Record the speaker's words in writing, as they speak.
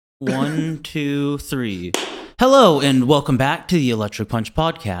1, 2, 3. Hello and welcome back to the Electric Punch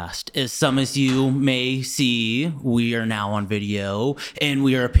podcast. As some of you may see, we are now on video and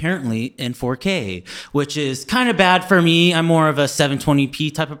we are apparently in 4K, which is kind of bad for me. I'm more of a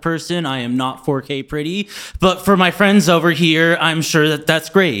 720p type of person. I am not 4K pretty, but for my friends over here, I'm sure that that's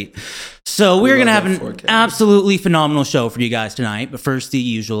great. So we're going to have an 4K. Absolutely phenomenal show for you guys tonight. But first, the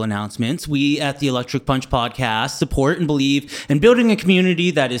usual announcements. We at the Electric Punch podcast support and believe in building a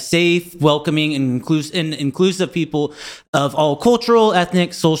community that is safe, welcoming, and inclusive people of all cultural,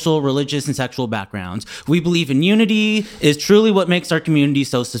 ethnic, social, religious, and sexual backgrounds. We believe in unity is truly what makes our community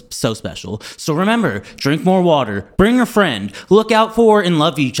so special. So remember, drink more water, bring a friend, look out for and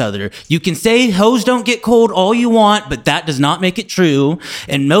love each other. You can say hoes don't get cold all you want, but that does not make it true.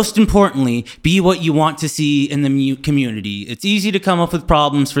 And most importantly, be what you want to see in the community. It's easy to come up with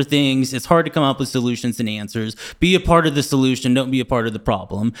problems for things. It's hard to come up with solutions and answers. Be a part of the solution. Don't be a part of the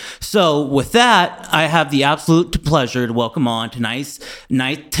problem. So with that, I have the absolute pleasure to welcome on tonight's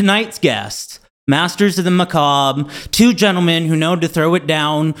guest, masters of the macabre, two gentlemen who know to throw it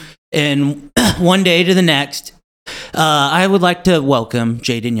down in one day to the next. I would like to welcome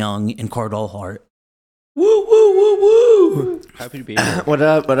Jayden Young and Kardal Hart. Woo, woo, woo, woo. Happy to be here. What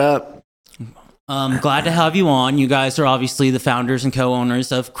up, what up? Glad to have you on. You guys are obviously the founders and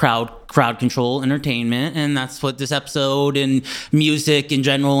co-owners of Crowd Control Entertainment, and that's what this episode and music in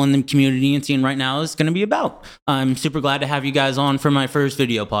general and the community and scene right now is going to be about. I'm super glad to have you guys on for my first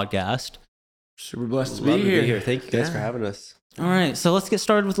video podcast. Super blessed to Love be here. Thank you guys for having us. All right, so let's get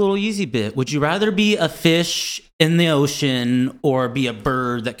started with a little easy bit. Would you rather be a fish in the ocean or be a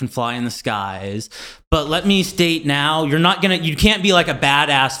bird that can fly in the skies? But let me state now, you can't be like a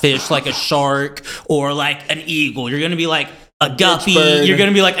badass fish like a shark or like an eagle. You're going to be like a guppy. You're going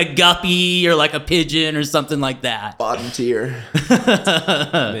to be like a guppy or like a pigeon or something like that. Bottom tier.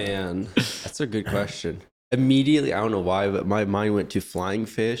 Man, that's a good question. Immediately, I don't know why, but my mind went to flying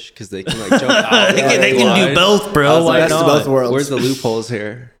fish because they can like jump out. they can do both, bro. Why not? Both worlds. Where's the loopholes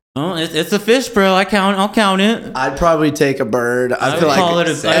here? Oh, it's a fish, bro. I'll count it. I'd probably take a bird. I feel call like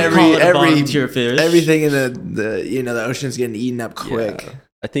it a bottom tier fish. Everything in the ocean's getting eaten up quick. Yeah.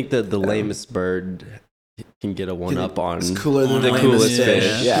 I think that the lamest bird can get a one up on it's cooler than the coolest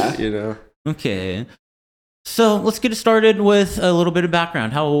fish. Yeah, you know. Okay, so let's get started with a little bit of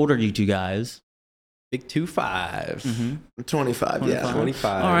background. How old are you two guys? Big 2'5". Mm-hmm. 25, yeah.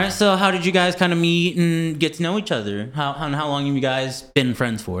 25. All right, so how did you guys kind of meet and get to know each other? How long have you guys been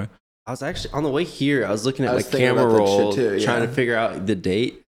friends for? I was actually on the way here. I was looking at my thinking camera about that roll, shit too, trying to figure out the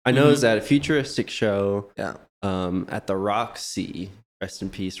date. I know it was at a futuristic show. Yeah. At the Roxy. Rest in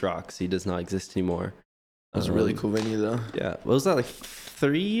peace, Roxy does not exist anymore. That was a really cool venue, though. Yeah. What was that, like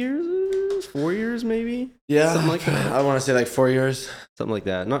 3 years? 4 years, maybe? Yeah. Something like that. I want to say like 4 years. Something like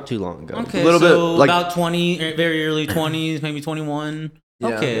that. Not too long ago. Okay, a little so bit, like, about 20, very early 20s, maybe 21. Yeah,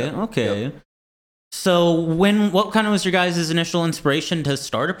 Okay. Yep. So what kind of was your guys' initial inspiration to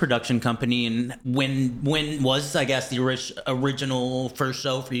start a production company, and when was, I guess, the original first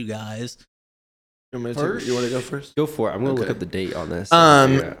show for you guys? You want to go first? Go for it. I'm going to Okay. look up the date on this.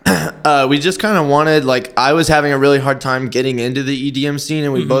 We just kind of wanted, like, I was having a really hard time getting into the EDM scene,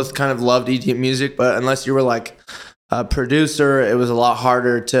 and we both kind of loved EDM music, but unless you were like a producer, it was a lot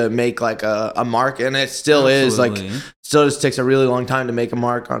harder to make like a mark, and it still is. Like, still just takes a really long time to make a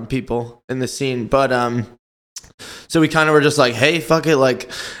mark on people in the scene. But so we kind of were just like, hey, fuck it. Like,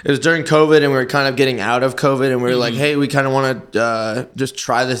 it was during COVID, and we were kind of getting out of COVID, and we were like, hey, we kind of want to just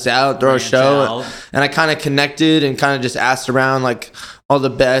try this out, throw a show. And I kind of connected and kind of just asked around like all the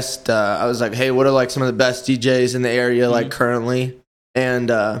best. I was like, hey, what are like some of the best DJs in the area like currently? And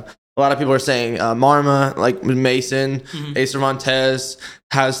a lot of people were saying Marma, like Mason, Acer Montez,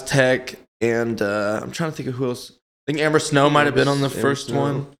 Has Tech, and I'm trying to think of who else. I think Amber Snow might have been on the first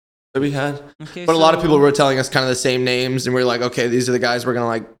one that we had. Okay, but a lot of people were telling us kind of the same names, and we were like, okay, these are the guys we're going to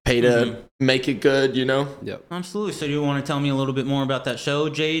like pay to make it good, you know? Yep. Absolutely. So do you want to tell me a little bit more about that show,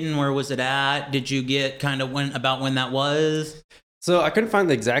 Jayden? Where was it at? Did you get kind of when that was? So I couldn't find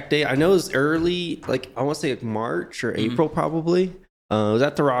the exact date. I know it was early, like I want to say like March or April probably. It was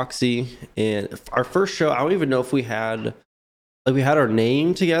at the Roxy, and our first show, I don't even know if we had our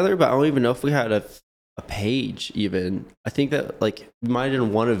name together, but I don't even know if we had a page even. I think that like we might have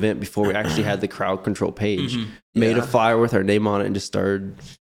done one event before we actually had the Crowd Control page. Made a flyer with our name on it and just started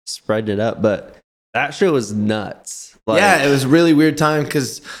spreading it up. But that show was nuts. Like, yeah, it was a really weird time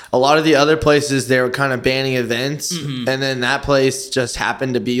because a lot of the other places, they were kind of banning events, and then that place just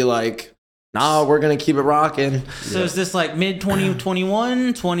happened to be like nah, we're gonna keep it rocking. So is this like mid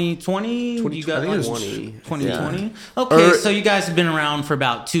 2021, 2020? You got I think it was 2020. Okay, so you guys have been around for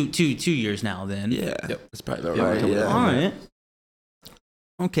about two years now. Then Yeah, that's probably about right. Yeah. Yeah. All right.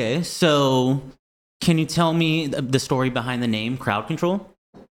 Okay, so can you tell me the story behind the name Crowd Control?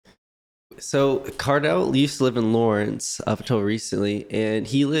 So Kardal used to live in Lawrence up until recently, and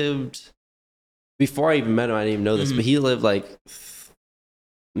he lived before I even met him. I didn't even know this, but he lived like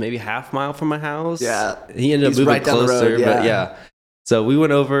maybe half mile from my house. Yeah, he ended up he's moving right down the closer, road, but yeah. So we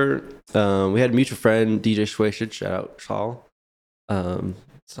went over. We had a mutual friend, DJ Schwation, shout out Saul.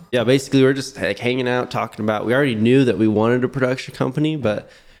 Yeah, basically we were just like hanging out, talking about. We already knew that we wanted a production company, but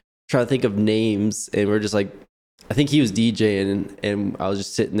trying to think of names, and we're just like, I think he was DJing, and I was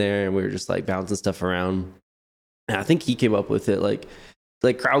just sitting there, and we were just like bouncing stuff around. And I think he came up with it. Like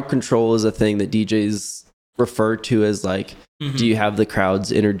crowd control is a thing that DJs refer to as like, do you have the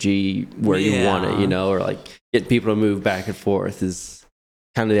crowd's energy where you want it, you know, or like get people to move back and forth is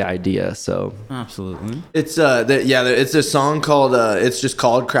kind of the idea. So absolutely, it's it's a song called it's just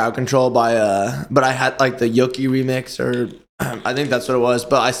called Crowd Control by but I had like the Yuki remix, or I think that's what it was,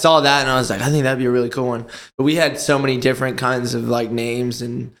 but I saw that and I was like, I think that'd be a really cool one. But we had so many different kinds of like names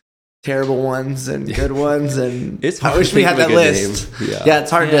and terrible ones and good ones, and it's hard. I wish we had that list. Yeah,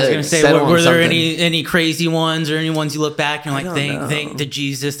 it's hard I was to gonna say, settle were on there something. any crazy ones or any ones you look back and you're like, I don't know. thank the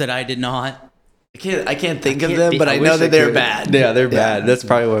Jesus that I did not? I can't think of them, but I know that they're bad. Yeah, they're bad. That's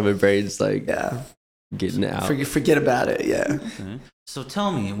probably why my brain's like getting out. Forget about it. Yeah. Okay. So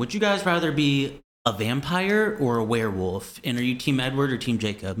tell me, would you guys rather be a vampire or a werewolf? And are you Team Edward or Team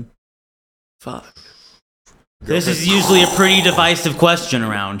Jacob? Fuck. This is usually a pretty divisive question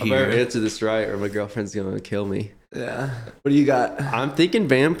around I better here. answer this right, or my girlfriend's gonna kill me. Yeah. What do you got? I'm thinking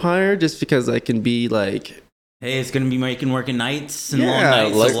vampire, just because I can be like, Hey, it's gonna be making working nights and Yeah, long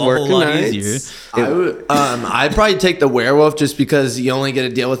nights like a whole working lot nights. easier. I'd probably take the werewolf just because you only get to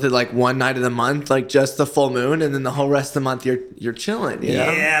deal with it like one night of the month, like just the full moon, and then the whole rest of the month you're chilling. You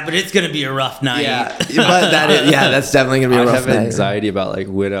know? Yeah, but it's gonna be a rough night. Yeah, but that's definitely gonna be a I rough have night. anxiety about like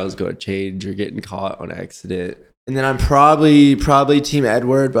when I was going to change or getting caught on accident. And then I'm probably Team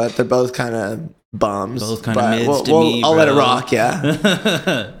Edward, but they're both kind of bums. Both kind of mids to me. I'll let it bro. rock.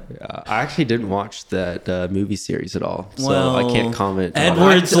 Yeah. Yeah, I actually didn't watch that movie series at all, so Well, I can't comment. on it.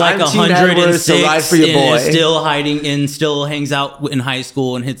 Edward's like I'm Team Edward, 106 so ride for your and boy. is still hiding and still hangs out in high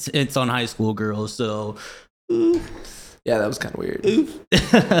school and hits on high school girls. So, Yeah, that was kind of weird.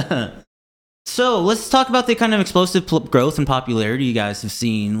 so let's talk about the kind of explosive growth and popularity you guys have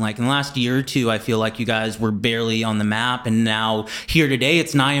seen. Like in the last year or two, I feel like you guys were barely on the map, and now here today,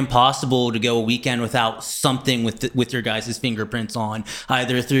 it's nigh impossible to go a weekend without something with your guys' fingerprints on,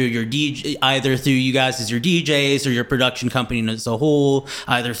 either through you guys as your DJs or your production company as a whole,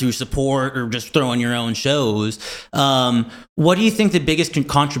 either through support or just throwing your own shows. What do you think the biggest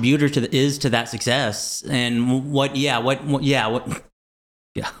contributor is to that success? And what?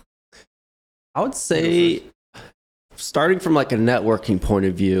 I would say, starting from like a networking point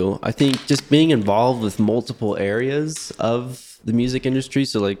of view, I think just being involved with multiple areas of the music industry.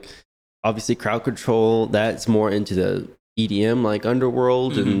 So like obviously crowd control, that's more into the EDM, like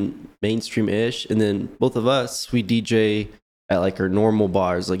underworld and mainstream-ish. And then both of us, we DJ at like our normal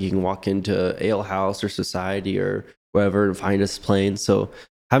bars. Like you can walk into Ale House or Society or wherever and find us playing. So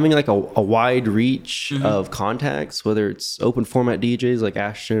having like a wide reach of contacts, whether it's open format DJs like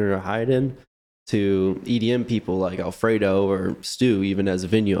Ashton or Hayden, to EDM people like Alfredo or Stu, even as a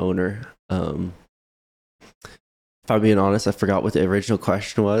venue owner. If I'm being honest, I forgot what the original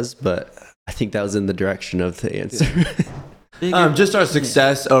question was, but I think that was in the direction of the answer. Just our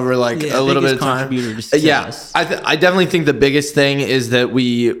success over like a little bit of time. I definitely think the biggest thing is that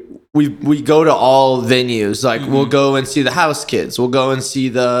we go to all venues. Like we'll go and see the house kids. We'll go and see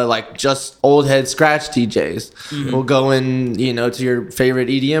the like just old head scratch DJs. We'll go and to your favorite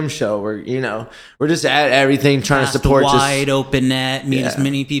EDM show. We're just at everything trying to support wide open net, meet as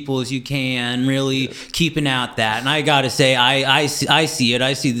many people as you can. Really keeping out that. And I gotta say, I see it.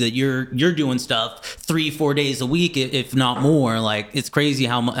 I see that you're doing stuff 3-4 days a week, if not more. Like it's crazy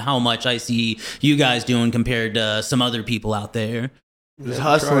how much I see you guys doing compared to some other people out there. Just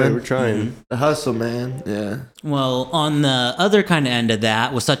hustling. We're trying. The hustle, man. Yeah. Well, on the other kind of end of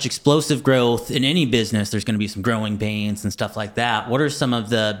that, with such explosive growth in any business, there's going to be some growing pains and stuff like that. What are some of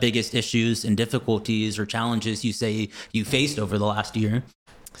the biggest issues and difficulties or challenges you say you faced over the last year?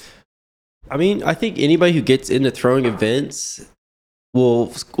 I mean, I think anybody who gets into throwing events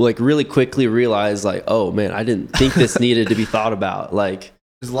will like really quickly realize like, oh man, I didn't think this needed to be thought about. Like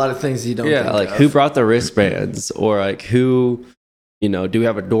there's a lot of things you don't think like of. Who brought the wristbands, or like who you know, do we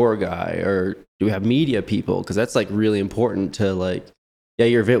have a door guy or do we have media people? Because that's like really important to like, yeah,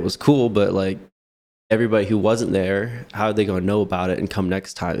 your event was cool, but like everybody who wasn't there, how are they going to know about it and come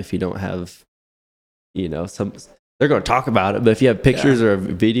next time if you don't have, you know, they're going to talk about it, but if you have pictures or a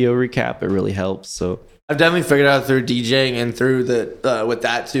video recap, it really helps. So I've definitely figured out through DJing and through the with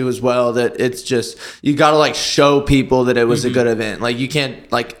that too as well, that it's just, you got to like show people that it was a good event. Like you can't,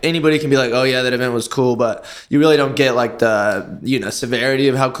 like anybody can be like, oh yeah, that event was cool, but you really don't get like the, you know, severity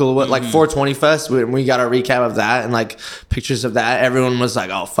of how cool it was. Like 420 Fest, when we got a recap of that and like pictures of that, everyone was like,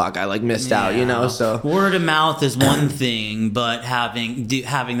 oh fuck, I like missed out, you know. So word of mouth is one thing, but having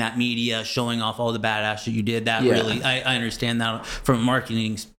that media showing off all the badass that you did, that really, I understand that from a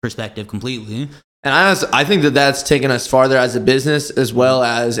marketing perspective completely. And I think that that's taken us farther as a business, as well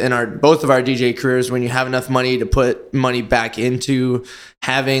as in both of our DJ careers. When you have enough money to put money back into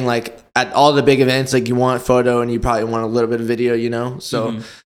having, like at all the big events, like you want photo and you probably want a little bit of video, you know. So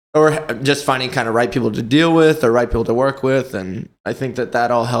or just finding kind of right people to deal with or right people to work with, and I think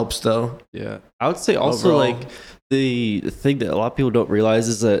that all helps though. Yeah, I would say also overall, like the thing that a lot of people don't realize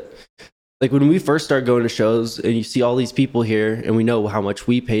is that, like when we first started going to shows and you see all these people here and we know how much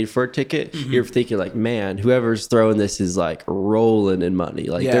we paid for a ticket, you're thinking like, man, whoever's throwing this is like rolling in money.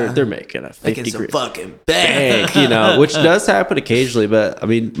 Like they're making a 50 making some grand fucking bank, you know, which does happen occasionally. But I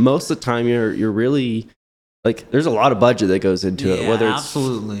mean, most of the time you're really like, there's a lot of budget that goes into it, whether it's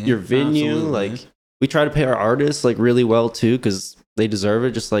your venue, like we try to pay our artists like really well too, because they deserve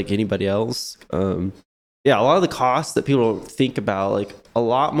it just like anybody else. Yeah, a lot of the costs that people don't think about, like a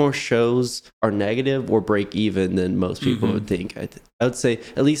lot more shows are negative or break even than most people would think. I would say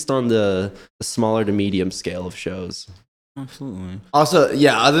at least on the smaller to medium scale of shows. Absolutely. Also,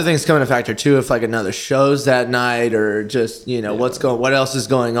 yeah, other things come into factor too. If like another show's that night, or just, you know, what else is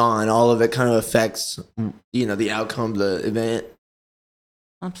going on, all of it kind of affects, you know, the outcome of the event.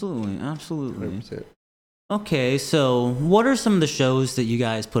 Absolutely. 100%. Okay, so what are some of the shows that you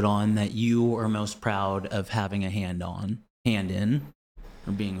guys put on that you are most proud of having a hand in,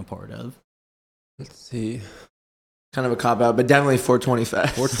 or being a part of? Let's see. Kind of a cop out, but definitely 420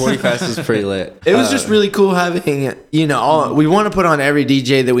 Fest. 420 Fest is pretty lit. It was just really cool having, you know, we want to put on every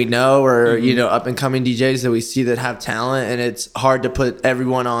DJ that we know, or, you know, up and coming DJs that we see that have talent. And it's hard to put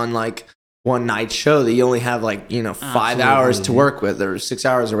everyone on like one night show that you only have like, you know, 5 hours to work with, or 6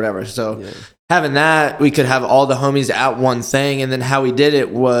 hours or whatever. So having that, we could have all the homies at one thing. And then how we did it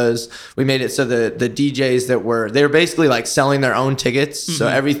was we made it so the DJs they were basically like selling their own tickets. So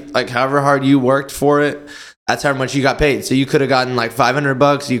however hard you worked for it, that's how much you got paid. So you could have gotten like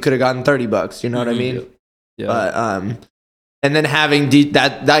 $500, you could have gotten $30. You know what I mean? Yeah. But and then having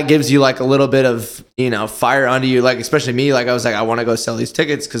that gives you like a little bit of, you know, fire under you. Like especially me, like I was like, I want to go sell these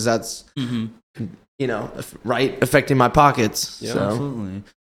tickets because that's you know, right, affecting my pockets. Yeah, so. Absolutely.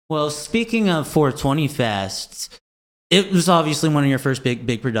 Well, speaking of 420 Fest, it was obviously one of your first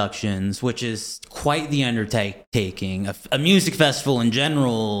big productions, which is quite the undertaking. A music festival in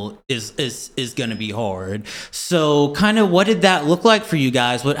general is going to be hard. So, kind of, what did that look like for you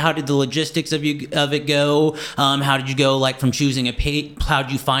guys? How did the logistics of it go? How did you go, like, from choosing how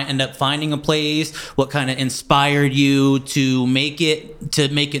did you end up finding a place? What kind of inspired you to make it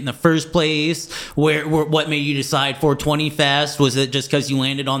in the first place? What made you decide 420 Fest? Was it just because you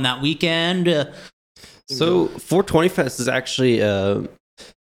landed on that weekend? So 420 Fest is actually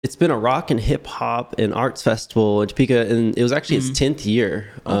it's been a rock and hip hop and arts festival in Topeka, and it was actually its 10th year.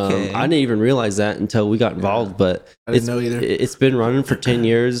 Okay. I didn't even realize that until we got involved, but I didn't know either. It's been running for 10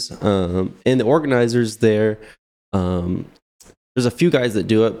 years, and the organizers there, there's a few guys that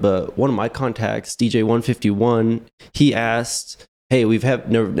do it, but one of my contacts, DJ 151, he asked, "Hey, we've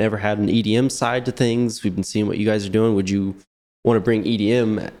never had an EDM side to things. We've been seeing what you guys are doing. Would you want to bring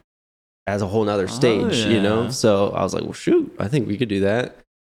EDM as a whole nother stage?" You know? So I was like, well, shoot, I think we could do that.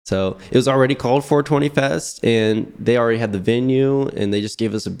 So it was already called 420 Fest, and they already had the venue, and they just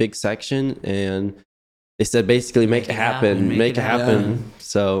gave us a big section, and they said basically make it happen. Yeah.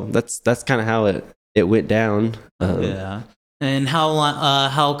 So that's kind of how it went down. Yeah. And how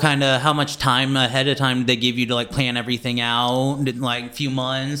much time ahead of time did they give you to like plan everything out? Like a few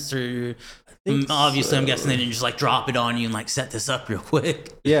months, or obviously I'm guessing they didn't just like drop it on you and like set this up real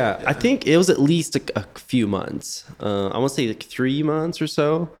quick. Yeah, I think it was at least a few months. I want to say like 3 months or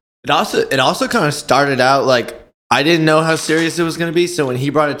so. It also kind of started out like I didn't know how serious it was going to be. So when he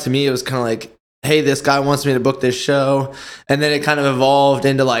brought it to me, it was kind of like, hey, this guy wants me to book this show. And then it kind of evolved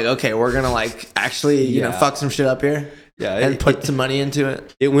into like, okay, we're going to like actually, you know, fuck some shit up here. Yeah, and put some money into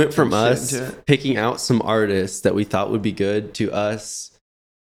it. It went from us picking out some artists that we thought would be good to us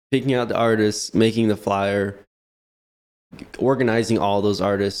picking out the artists, making the flyer, organizing all those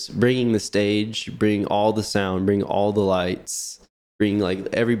artists, bringing the stage, bringing all the sound, bringing all the lights, bringing like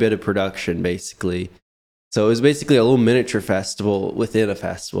every bit of production basically. So it was basically a little miniature festival within a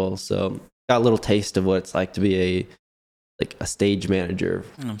festival. So got a little taste of what it's like to be a stage manager.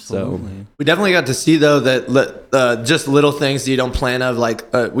 Absolutely. So We definitely got to see though that just little things that you don't plan of. Like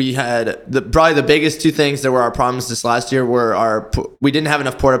we had probably the biggest two things that were our problems this last year were we didn't have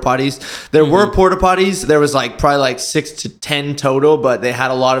enough porta potties. There were porta potties. There was probably 6 to 10 total, but they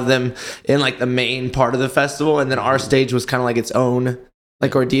had a lot of them in the main part of the festival, and then our stage was kind of its own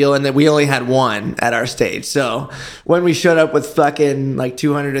ordeal, and then we only had one at our stage. So when we showed up with fucking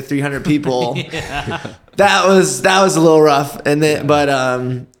 200 to 300 people, that was a little rough. And then, but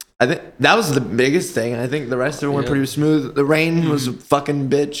I think that was the biggest thing. I think the rest of it went pretty smooth. The rain was a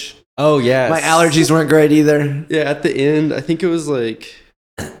fucking bitch. Oh yeah, my allergies weren't great either. Yeah, at the end, I think it was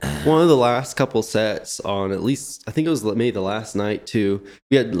one of the last couple sets on, at least I think it was maybe the last night too.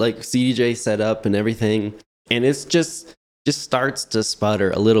 We had CDJ set up and everything, and it's just starts to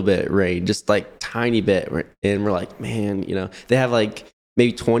sputter a little bit, rain, just tiny bit, and we're man, they have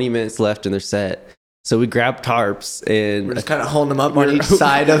maybe 20 minutes left in their set. So we grabbed tarps and we're just kind of holding them up on each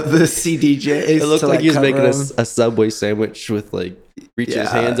side of the CDJ. It looked like he was making a Subway sandwich with reaching his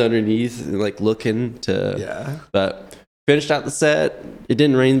hands underneath and looking to. But finished out the set. It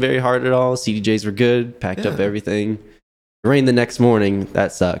didn't rain very hard at all. CDJs were good. Packed up everything. It rained the next morning.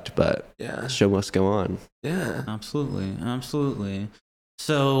 That sucked, but the show must go on. Yeah, absolutely.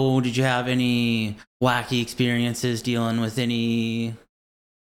 So, did you have any wacky experiences dealing with any,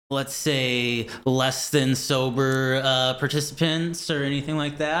 let's say, less than sober participants or anything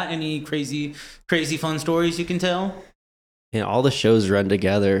like that? Any crazy fun stories you can tell? Yeah, all the shows run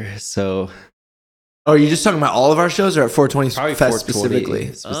together, so. Oh, are you just talking about all of our shows, or at 420 Probably Fest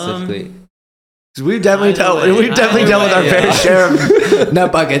 420 specifically? Because we've definitely dealt with our fair share of nut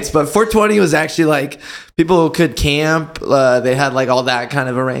buckets, but 420 was actually people could camp. They had all that kind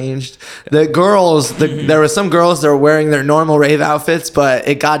of arranged. The girls, there were some girls that were wearing their normal rave outfits, but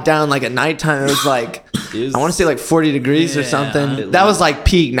it got down at nighttime. It was I want to say 40 degrees or something. That was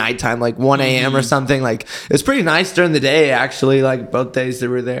peak nighttime, 1 a.m. or something. It was pretty nice during the day actually. Both days they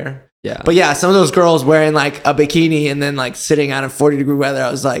were there. Yeah. But yeah, some of those girls wearing a bikini and then sitting out in 40-degree weather.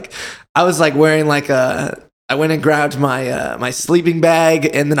 I was wearing I went and grabbed my sleeping bag,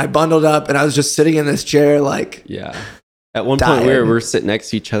 and then I bundled up, and I was just sitting in this chair yeah. At one point we were sitting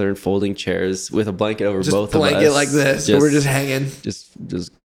next to each other in folding chairs with a blanket over just both of us. Blanket like this. We're just hanging. Just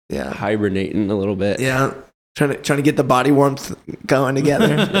hibernating a little bit. Yeah. Trying to get the body warmth going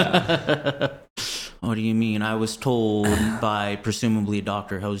together. What do you mean? I was told by presumably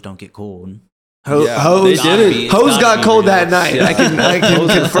Dr. Hose don't get cold. Hose got cold that night. Yeah. I can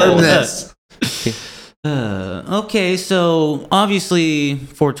confirm this. Okay, so obviously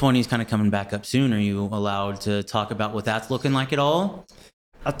 420 is kind of coming back up soon. Are you allowed to talk about what that's looking like at all?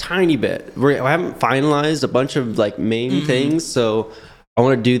 A tiny bit. We haven't finalized a bunch of main things, so I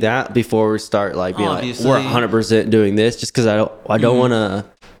want to do that before we start being we're 100% doing this, just because I don't want to.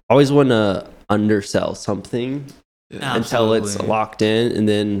 Always want to undersell something until it's locked in, and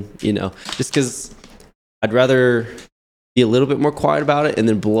then just because I'd rather be a little bit more quiet about it and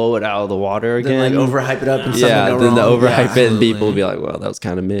then blow it out of the water again. Then overhype it up and something go then wrong. the overhype it and people will be like, well, that was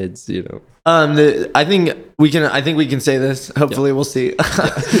kind of mids, I think we can say this. Hopefully we'll see.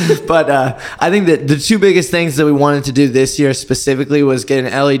 But I think that the two biggest things that we wanted to do this year specifically was get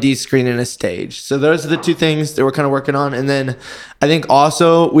an LED screen and a stage. So those are the two things that we're kind of working on. And then I think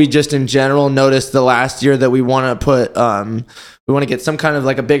also we just in general noticed the last year that we want to put we want to get some kind of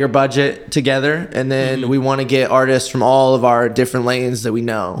a bigger budget together, and then we want to get artists from all of our different lanes that we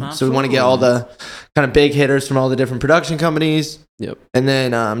know. Absolutely. So we want to get all the kind of big hitters from all the different production companies. Yep. And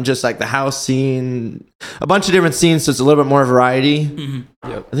then just the house scene, a bunch of different scenes, so it's a little bit more variety.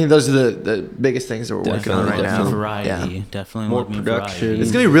 Yep. I think those are the biggest things that we're working on right now. Variety, definitely more production. Variety.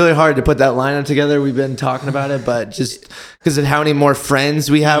 It's gonna be really hard to put that lineup together. We've been talking about it, but just because of how many more friends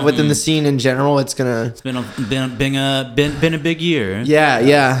we have within the scene in general, it's been a big year.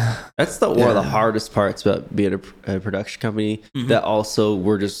 Yeah. That's one of the hardest parts about being a production company. That also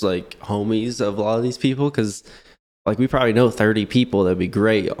we're just homies of a lot of these people, because we probably know 30 people that'd be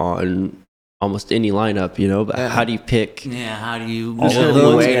great on almost any lineup, but how do you pick? Yeah, how do you all of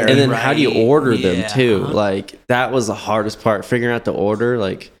those, and then how do you order them too? That was the hardest part, figuring out the order.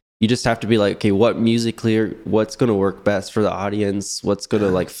 You just have to be okay, what musically, what's going to work best for the audience, what's going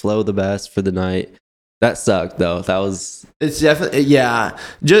to flow the best for the night. That sucked though. That was It's definitely, yeah.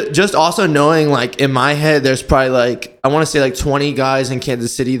 Just also knowing, like, in my head, there's probably like, I want to say like 20 guys in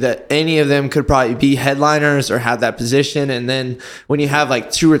Kansas City that any of them could probably be headliners or have that position. And then when you have like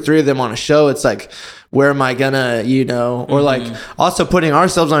 2 or 3 of them on a show, it's like, where am I gonna, or like also putting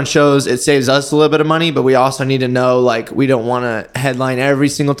ourselves on shows, it saves us a little bit of money, but we also need to know, like, we don't want to headline every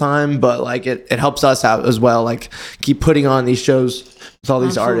single time, but like it helps us out as well. Like, keep putting on these shows with all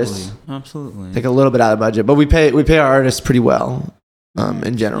these artists. Absolutely. Take a little bit out of the budget, but we pay our artists pretty well.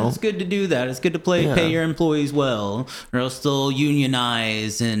 In general, it's good to do that. It's good to pay your employees well, or else they'll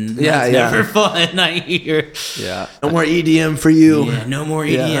unionize, and that's never fun. I hear. Yeah. No more EDM for you. Yeah, no more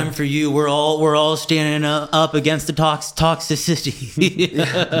EDM for you. We're all standing up against the toxicity.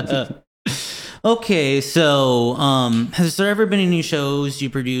 Okay, so has there ever been any shows you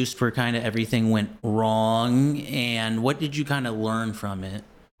produced where kind of everything went wrong, and what did you kind of learn from it?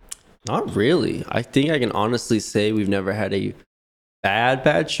 Not really. I think I can honestly say we've never had a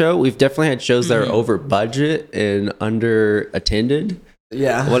bad show. We've definitely had shows that are over budget and under attended.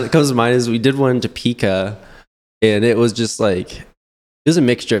 Yeah. What comes to mind is we did one in Topeka, and it was just like, it was a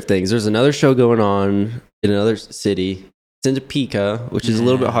mixture of things. There's another show going on in another city. It's in Topeka, which is a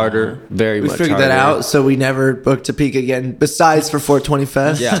little bit harder. Very much harder. We figured that out, so we never booked Topeka again, besides for 420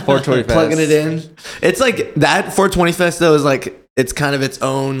 Fest. Yeah, 420 Fest. Plugging it in. It's like that 420 Fest, though, is like, it's kind of its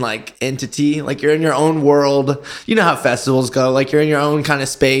own like entity. Like, you're in your own world. You know how festivals go. Like, you're in your own kind of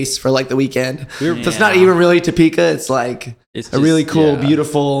space for like the weekend. So it's not even really Topeka. It's like a really cool,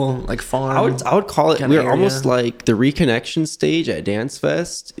 beautiful like farm. I would call it. We're almost like the reconnection stage at Dance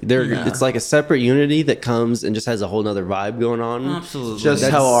Fest. It's like a separate unity that comes and just has a whole nother vibe going on. Absolutely, just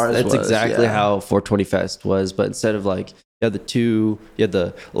how ours. That's was, exactly how 420 Fest was. But instead of like, you had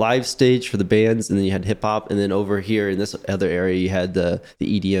the live stage for the bands, and then you had hip hop, and then over here in this other area you had the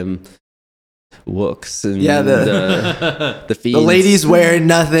EDM wooks and the fiends. The ladies wearing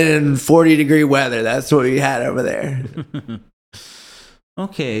nothing in 40-degree weather. That's what we had over there.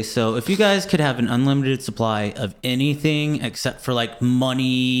 Okay, so if you guys could have an unlimited supply of anything except for like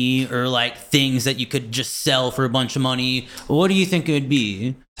money or like things that you could just sell for a bunch of money, what do you think it would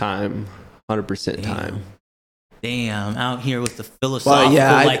be? Time. 100% time. Damn, out here with the philosophical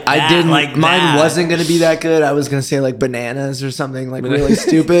I didn't. Mine wasn't gonna be that good. I was gonna say like bananas or something like really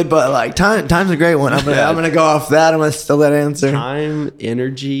stupid, but like time's a great one. I'm gonna go off that. I'm gonna steal that answer. Time,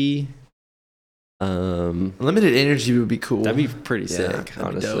 energy. Limited energy would be cool. That'd be pretty sick,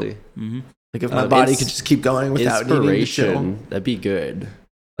 honestly. Like, if my body could just keep going without needing to chill. That'd be good.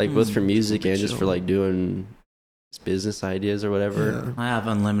 Like both for music and just for like doing business ideas or whatever. I have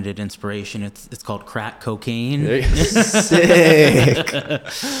unlimited inspiration. It's called crack cocaine. Sick.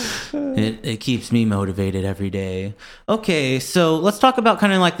 It keeps me motivated every day. Okay, so let's talk about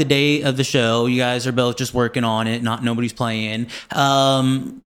kind of like the day of the show. You guys are both just working on it. Nobody's playing.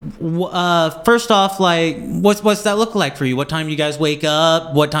 First off, like, what's that look like for you? What time do you guys wake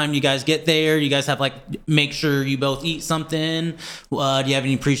up? What time do you guys get there? You guys have like make sure you both eat something. Do you have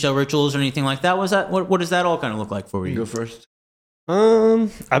any pre-show rituals or anything like that? What does that all kind of look like for you? Go first.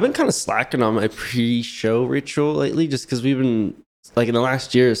 I've been kind of slacking on my pre-show ritual lately, just because we've been like in the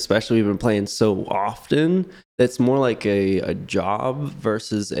last year, especially, we've been playing so often. That's more like a job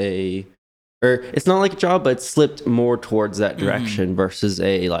versus or it's not like a job, but it's slipped more towards that direction versus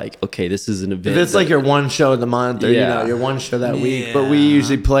a like, okay, this is an event. If it's like your one show of the month or your one show that week, but we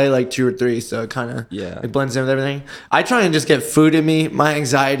usually play like 2 or 3, so it kind of like blends in with everything. I try and just get food in me. My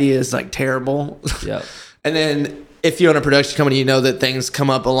anxiety is like terrible. Yeah. And then if you're in a production company, you know that things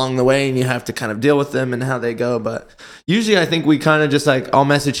come up along the way and you have to kind of deal with them and how they go. But usually I think we kind of just like, I'll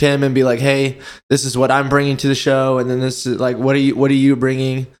message him and be like, hey, this is what I'm bringing to the show. And then this is like, what are you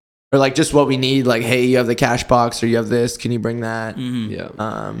bringing? Or like just what we need, like, hey, you have the cash box or you have this, can you bring that? Yeah.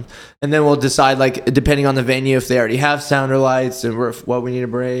 And then we'll decide, like, depending on the venue, if they already have sound or lights and what we need to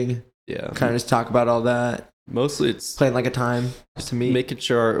bring. Yeah. Kind of just talk about all that. Mostly it's playing like a time just to meet. Making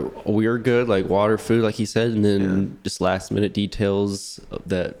sure we're good, like water, food, like he said, and then just last minute details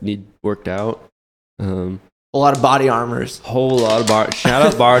that need worked out. A lot of body armors. Whole lot of shout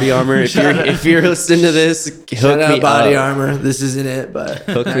out body armor. If you're listening to this, hook me up. Body armor. This isn't it, but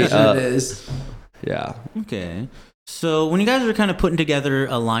hook me up. It is. Yeah. Okay. So when you guys are kind of putting together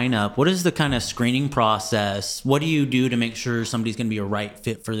a lineup, what is the kind of screening process? What do you do to make sure somebody's going to be a right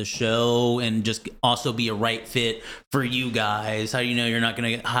fit for the show and just also be a right fit for you guys? How do you know you're not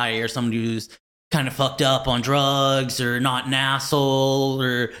going to hire somebody who's kind of fucked up on drugs or not an asshole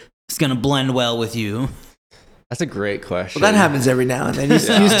or it's going to blend well with you? That's a great question. Well, that happens every now and then. You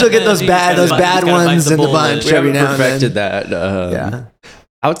still get those bad ones in the bunch every now and then. Perfected that.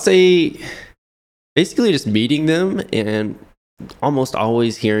 I would say basically just meeting them and almost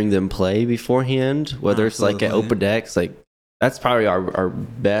always hearing them play beforehand, whether it's like at open decks. Like that's probably our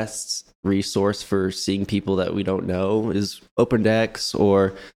best resource for seeing people that we don't know is open decks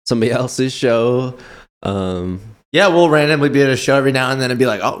or somebody else's show. Yeah, we'll randomly be at a show every now and then and be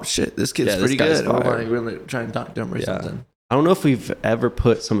like, oh shit, this kid's pretty good. We'll fire. like really try and talk to him or something. I don't know if we've ever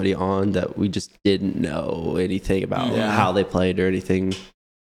put somebody on that we just didn't know anything about how they played or anything.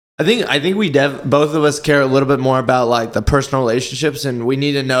 I think we both of us care a little bit more about like the personal relationships, and we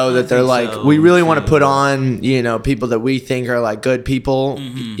need to know that they're like we really want to put on, you know, people that we think are like good people,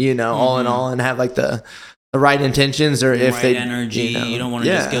 you know, all in all, and have like the right intentions, or if they energy, you don't want to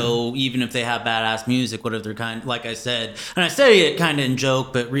just go, even if they have badass music, what if they're kind, like I said, and I say it kind of in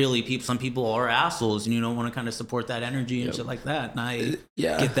joke, but really some people are assholes, and you don't want to kind of support that energy and shit like that. And I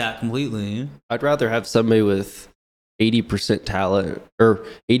get that completely. I'd rather have somebody with 80% talent or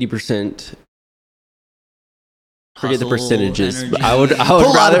 80%. Forget the percentages, energy. but I would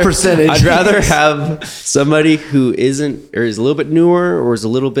rather percentage. I'd rather have somebody who isn't, or is a little bit newer, or is a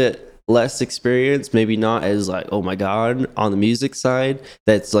little bit less experienced, maybe not as like, oh my god, on the music side,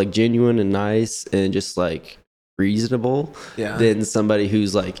 that's like genuine and nice and just like reasonable, than somebody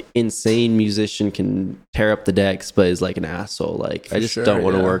who's like insane musician, can tear up the decks but is like an asshole. Like I just don't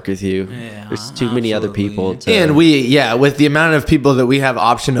want to work with you. There's too many other people and with the amount of people that we have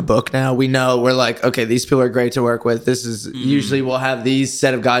option to book now, we know we're like, okay, these people are great to work with. This is usually we'll have these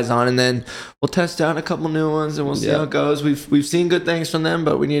set of guys on, and then we'll test out a couple new ones and we'll see how it goes. We've seen good things from them,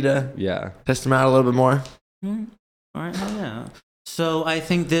 but we need to test them out a little bit more. All right, So I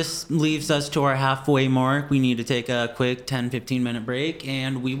think this leaves us to our halfway mark. We need to take a quick 10-15 minute break,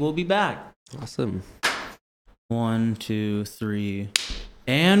 and we will be back. Awesome. 1, 2, 3,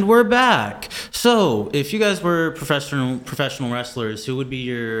 and we're back. So if you guys were professional wrestlers, what would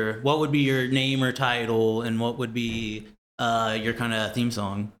be your name or title, and what would be your kind of theme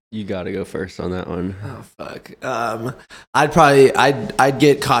song? You got to go first on that one. Oh fuck. I'd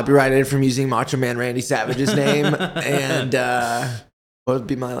get copyrighted from using Macho Man Randy Savage's name, and what would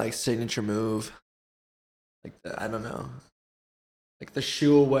be my like signature move? Like I don't know. Like the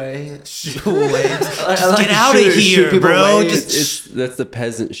shoe away. Shoe away. Get out of here, bro. That's the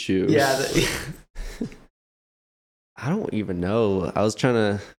peasant shoe. Yeah. I don't even know. I was trying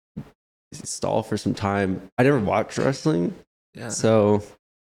to stall for some time. I never watched wrestling. Yeah. So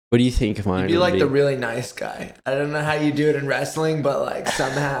what do you think of mine? You'd be like the really nice guy. I don't know how you do it in wrestling, but like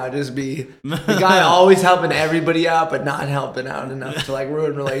somehow just be the guy always helping everybody out, but not helping out enough to like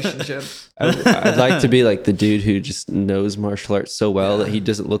ruin relationships. I'd like to be like the dude who just knows martial arts so well that he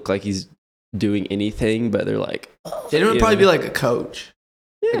doesn't look like he's doing anything, but they're like, Jayden would probably be like a coach.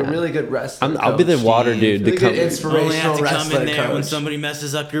 Yeah. Like a really good wrestler. I'll be the water dude. Really good inspirational only have to come in there coach. when somebody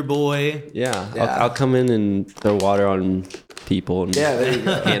messes up your boy. Yeah. I'll come in and throw water on people and there you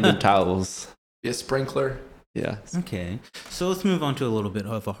go. hand them towels. Be a sprinkler. Yeah. Okay. So let's move on to a little bit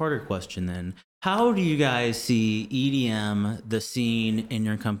of a harder question then. How do you guys see EDM, the scene in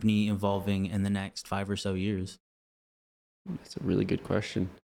your company, evolving in the next 5 or so years? That's a really good question.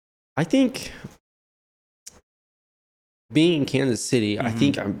 I think being in Kansas City, I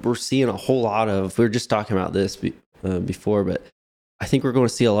think we're seeing a whole lot of, we were just talking about this before, but I think we're going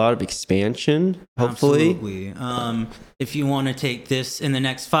to see a lot of expansion, hopefully. Absolutely. If you want to take this in the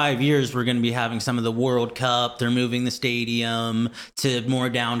next 5 years, we're going to be having some of the World Cup. They're moving the stadium to more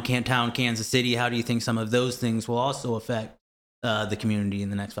downtown Kansas City. How do you think some of those things will also affect the community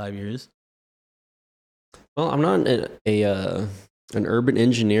in the next 5 years? Well, I'm not an urban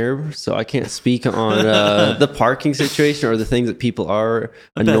engineer, so I can't speak on the parking situation or the things that people are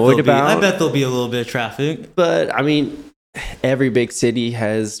annoyed about. I bet there'll be a little bit of traffic. But, I mean, every big city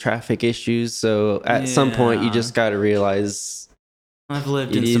has traffic issues, so at some point you just got to realize I've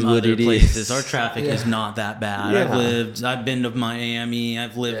lived in some other places. Our traffic is not that bad. I've been to Miami,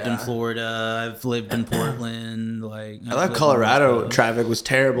 I've lived in Florida, I've lived in Portland. I thought Colorado traffic was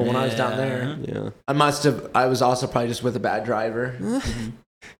terrible when I was down there. Yeah. I was also probably just with a bad driver.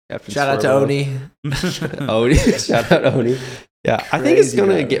 Shout out to Oni. Shout out Oni. Yeah, I think it's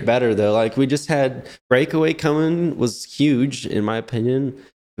gonna get better though. Like we just had Breakaway coming, was huge in my opinion.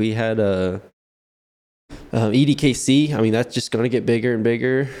 We had EDKC. I mean, that's just gonna get bigger and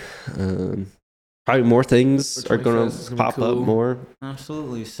bigger. Probably more things are gonna pop up more.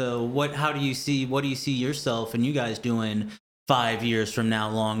 Absolutely. So, what do you see yourself and you guys doing 5 years from now,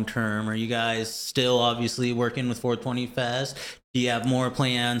 long term? Are you guys still obviously working with 420 Fest? Do you have more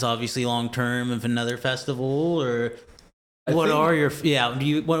plans, obviously long term, of another festival or? what are your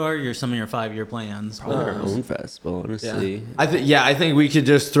some of your 5-year plans? Probably our own festival, honestly. I think we could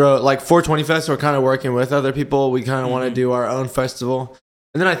just throw like 420 Fest. We're kind of working with other people. We kind of want to do our own festival.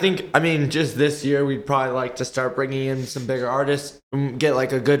 And then I mean, just this year, we'd probably like to start bringing in some bigger artists and get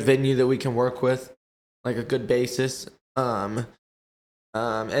like a good venue that we can work with, like a good basis. And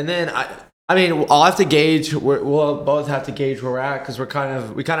then I mean, I'll have to gauge. We'll both have to gauge where we're at because we kind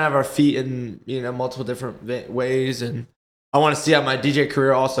of have our feet in multiple different ways, and I want to see how my DJ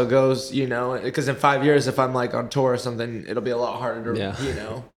career also goes. Because in 5 years, if I'm like on tour or something, it'll be a lot harder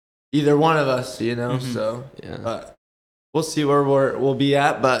to either one of us. So but we'll see where we'll be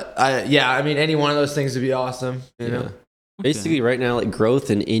at. But I mean, any one of those things would be awesome. You know. Basically, right now, like growth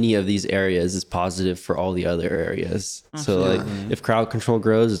in any of these areas is positive for all the other areas. So, like, if crowd control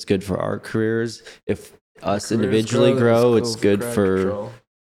grows, it's good for our careers. If us individually grow, it's good for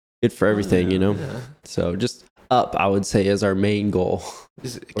everything. Yeah. So, just up, I would say, is our main goal.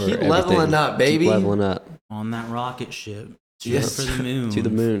 Just keep leveling up, baby. Keep leveling up on that rocket ship. For the moon. To the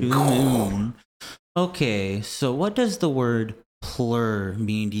moon. Okay, so what does the word plur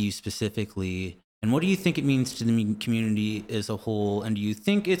mean to you specifically? And what do you think it means to the community as a whole? And do you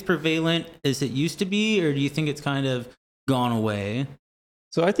think it's prevalent as it used to be, or do you think it's kind of gone away?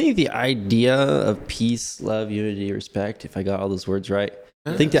 So I think the idea of peace, love, unity, respect, if I got all those words right,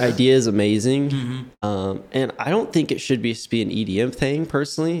 I think the idea is amazing. And I don't think it should be an EDM thing,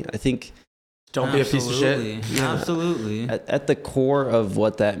 personally. I think... Don't be a piece of shit. Yeah. Absolutely. At the core of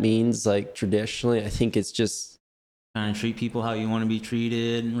what that means, like traditionally, I think it's just... Kind of treat people how you want to be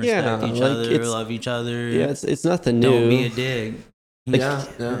treated, respect each other, love each other. Yeah, it's nothing new. Don't be a dick.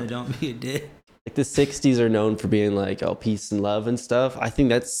 Don't be a dick. Like the 60s are known for being like, oh, peace and love and stuff. I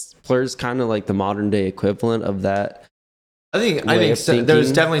think Plur's kind of like the modern day equivalent of that. I think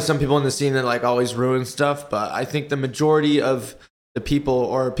there's definitely some people in the scene that like always ruin stuff, but I think the majority of the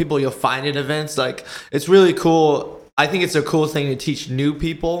people you'll find at events, like it's really cool. I think it's a cool thing to teach new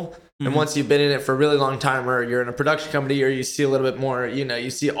people. And once you've been in it for a really long time, or you're in a production company, or you see a little bit more,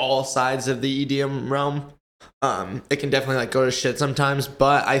 you see all sides of the EDM realm, it can definitely like go to shit sometimes.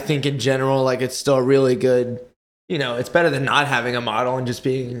 But I think in general, like it's still really good. It's better than not having a model and just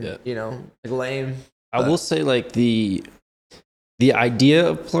being, like lame. I will say like the idea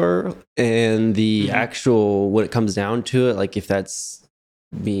of Plur and the actual, when it comes down to it, like if that's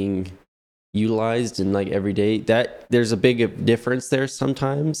being utilized in like every day, that there's a big difference there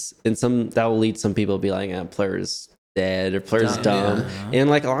sometimes, and that will lead some people to be like, Plur is dead or Plur is dumb. And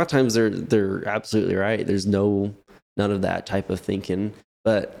like a lot of times they're absolutely right. There's none of that type of thinking.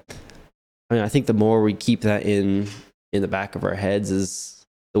 But I mean, I think the more we keep that in the back of our heads is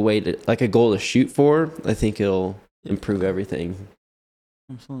the way to, like, a goal to shoot for. I think it'll improve everything.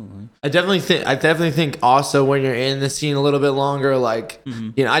 Absolutely. I definitely think also when you're in the scene a little bit longer, like,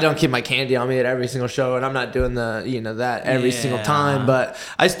 I don't keep my candy on me at every single show, and I'm not doing that every single time, but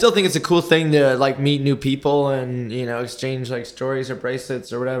I still think it's a cool thing to like meet new people and, exchange like stories or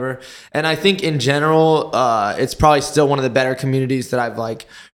bracelets or whatever. And I think in general, it's probably still one of the better communities that I've like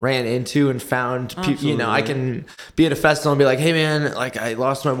ran into and found people. I can be at a festival and be like, hey man, like I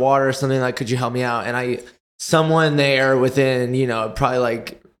lost my water or something, like, could you help me out? And someone there within, probably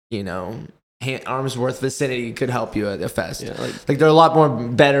like, arm's worth vicinity could help you at the fest. Yeah, like they're a lot more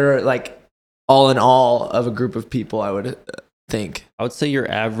better, like all in all of a group of people, I would think. I would say your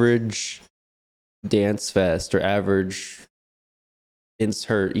average dance fest or average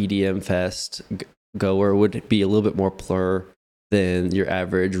insert EDM fest goer would be a little bit more Plur than your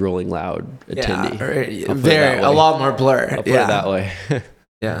average Rolling Loud attendee. A lot more Plur. I'll put it that way.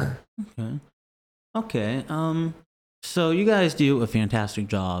 Yeah. Okay. So you guys do a fantastic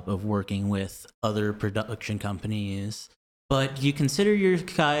job of working with other production companies, but do you consider your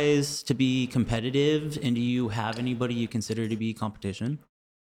guys to be competitive, and do you have anybody you consider to be competition?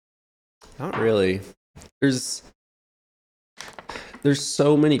 Not really. There's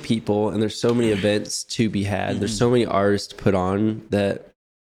so many people and there's so many events to be had. There's so many artists to put on that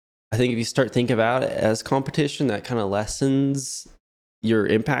I think if you start thinking about it as competition, that kind of lessens your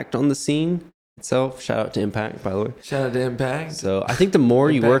impact on the scene itself. Shout out to Impact, by the way. Shout out to Impact. So I think the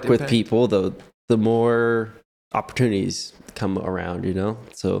more you work with people, the more opportunities come around,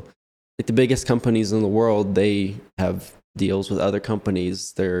 So like the biggest companies in the world, they have deals with other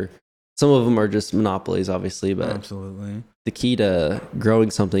companies. Some of them are just monopolies, obviously, but absolutely. The key to growing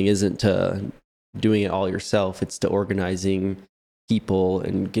something isn't to doing it all yourself. It's to organizing people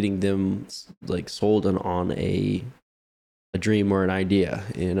and getting them like sold on a dream or an idea,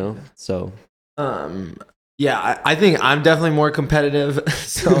 So Yeah, I think I'm definitely more competitive.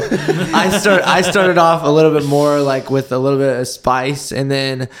 So I started off a little bit more like with a little bit of spice, and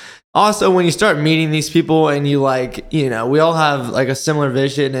then also when you start meeting these people and you like, we all have like a similar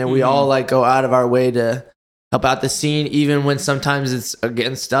vision, and we all like go out of our way to help out the scene, even when sometimes it's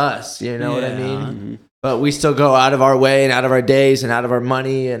against us. You know what I mean? Mm-hmm. But we still go out of our way and out of our days and out of our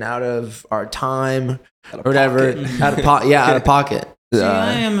money and out of our time or whatever. Out of pocket. See,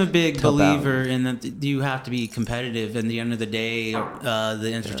 I am a big believer in that you have to be competitive. At the end of the day,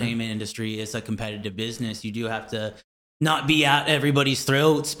 the entertainment industry is a competitive business. You do have to not be at everybody's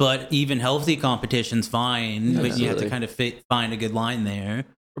throats, but even healthy competition's fine. But you have to kind of find a good line there.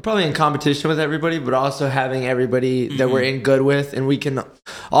 We're probably in competition with everybody, but also having everybody that we're in good with, and we can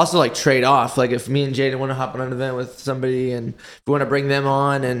also like trade off. Like if me and Jayden want to hop on an event with somebody, and if we want to bring them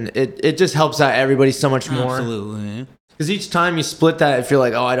on, and it just helps out everybody so much more. Absolutely. Because each time you split that, if you're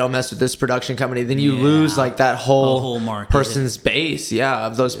like, oh, I don't mess with this production company, then you lose like that whole person's base,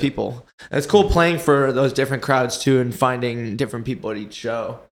 of those people. And it's cool playing for those different crowds too, and finding different people at each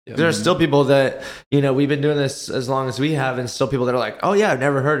show. There are still people that, we've been doing this as long as we have, and still people that are like, oh yeah, I've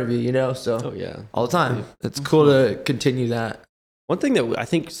never heard of you, so all the time. It's cool to continue that. One thing that I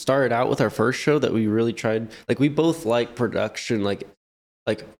think started out with our first show that we really tried, like we both like production, like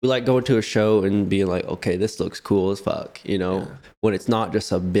we like going to a show and being like, okay, this looks cool as fuck, when it's not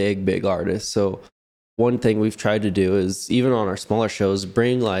just a big artist. So one thing we've tried to do is, even on our smaller shows,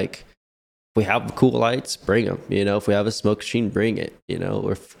 bring like, if we have cool lights, bring them. If we have a smoke machine, bring it.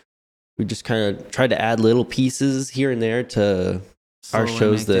 Or if we just kind of try to add little pieces here and there to our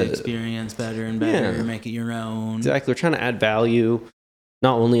shows, make the experience better and better, make it your own. Exactly. We're trying to add value,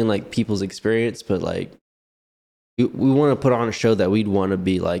 not only in like people's experience, but like we want to put on a show that we'd want to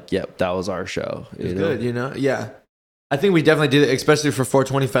be like, yep, that was our show. It's good, Yeah. I think we definitely did it, especially for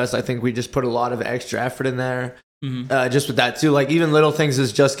 420 Fest. I think we just put a lot of extra effort in there. Just with that too, like even little things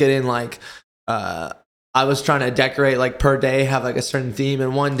is just getting like I was trying to decorate like per day, have like a certain theme,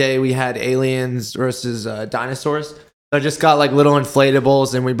 and one day we had aliens versus dinosaurs. So I just got like little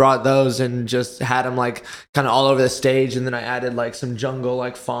inflatables, and we brought those and just had them like kind of all over the stage, and then I added like some jungle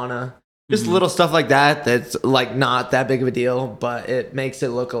like fauna, just little stuff like that that's like not that big of a deal, but it makes it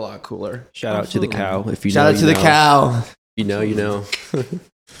look a lot cooler. Shout out to the cow if you shout out to the cow. You know.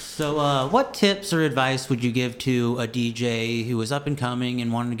 So what tips or advice would you give to a DJ who was up and coming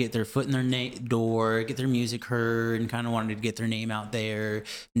and wanted to get their foot in their door, get their music heard, and kind of wanted to get their name out there, and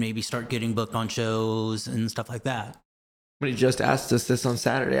maybe start getting booked on shows and stuff like that? Somebody just asked us this on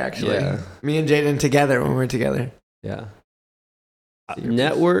Saturday, actually. Yeah. Me and Jayden together when we were together. Yeah.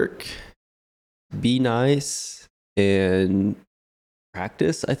 Network, be nice, and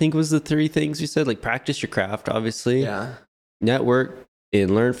practice, I think was the three things you said. Like practice your craft, obviously. Yeah. Network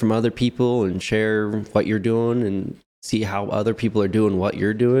and learn from other people and share what you're doing and see how other people are doing what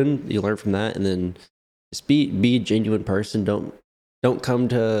you're doing. You learn from that, and then just be a genuine person. Don't try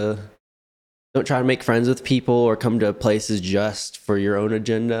to make friends with people or come to places just for your own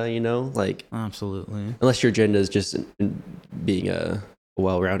agenda, like absolutely. Unless your agenda is just in being a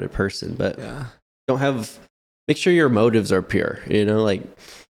well-rounded person, but make sure your motives are pure,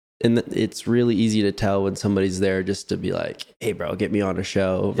 and it's really easy to tell when somebody's there just to be like, hey bro, get me on a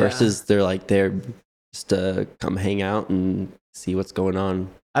show, versus they're like there just to come hang out and see what's going on.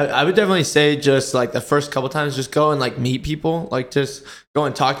 I would definitely say just like the first couple times, just go and like meet people, like just go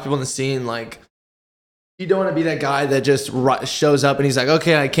and talk to people in the scene. Like you don't want to be that guy that just shows up and he's like,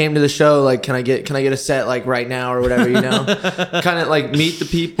 okay, I came to the show. Like, can I get a set like right now or whatever, kind of like meet the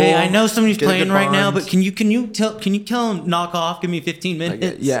people. Hey, I know somebody's playing right now, but can you tell him knock off? Give me 15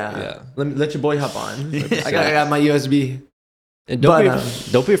 minutes. Yeah. Let your boy hop on. I got my USB. And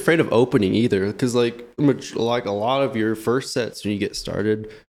don't be afraid of opening either, because like a lot of your first sets when you get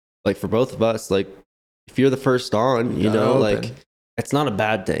started, like for both of us, like if you're the first on, like it's not a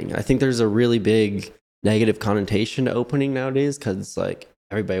bad thing. I think there's a really big negative connotation to opening nowadays, because like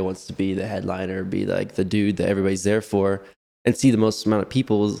everybody wants to be the headliner, be like the dude that everybody's there for, and see the most amount of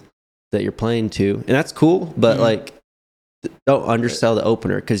people that you're playing to, and that's cool. But like, don't undersell the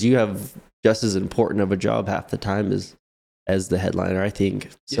opener, because you have just as important of a job half the time as the headliner, I think.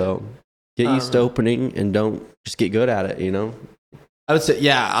 So get used to opening and don't just get good at it, I would say,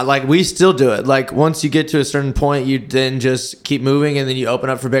 like we still do it. Like once you get to a certain point, you then just keep moving and then you open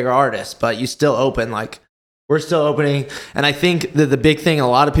up for bigger artists, but you still open. Like we're still opening. And I think that the big thing a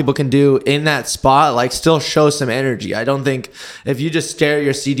lot of people can do in that spot, like still show some energy. I don't think if you just stare at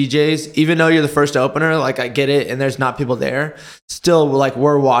your CDJs, even though you're the first opener, like I get it and there's not people there, still like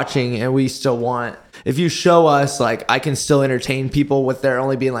we're watching and we still want, if you show us like I can still entertain people with there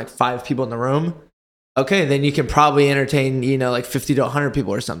only being like 5 people in the room, okay, then you can probably entertain, like 50 to 100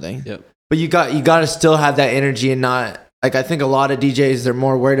 people or something. Yep. But you got to still have that energy and not like, I think a lot of DJs, they're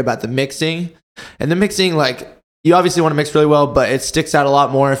more worried about the mixing, and the mixing, like, you obviously want to mix really well, but it sticks out a lot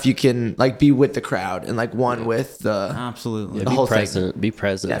more if you can like be with the crowd and like one with the absolutely the be whole present. thing. Be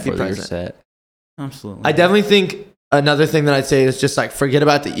present for your set. Absolutely. I definitely think another thing that I'd say is just like forget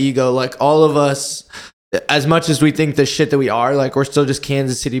about the ego. Like all of us, as much as we think the shit that we are, like we're still just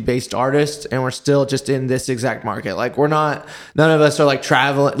Kansas City based artists, and we're still just in this exact market. Like we're not, none of us are like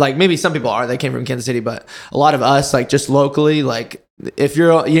traveling. Like maybe some people are, they came from Kansas City, but a lot of us, like just locally, like if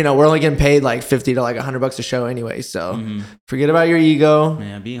you're, we're only getting paid like 50 to like $100 a show anyway. So forget about your ego.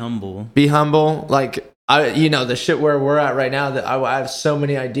 Yeah, be humble. Be humble. Like the shit where we're at right now, that I have so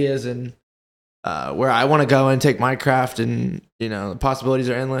many ideas and where I want to go and take my craft, and the possibilities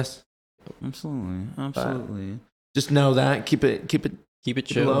are endless. Absolutely. But just know that. Keep it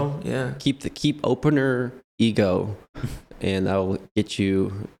chill. Low. Yeah. Keep opener ego, and that will get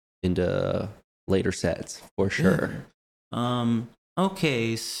you into later sets for sure.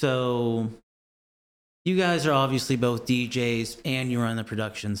 Okay, so you guys are obviously both DJs and you're on the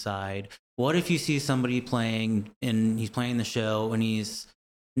production side. What if you see somebody playing and he's playing the show and he's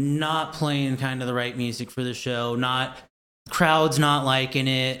not playing kind of the right music for the show, crowd's not liking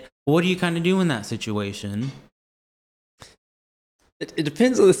it? What do you kind of do in that situation? It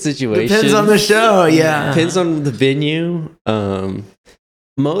depends on the situation. Depends on the show, yeah. Depends on the venue.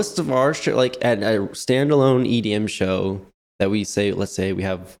 Most of our show, like at a standalone EDM show that let's say we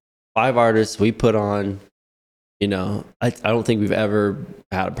have 5 artists we put on, I don't think we've ever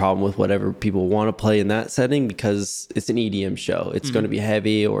had a problem with whatever people want to play in that setting, because it's an EDM show. It's going to be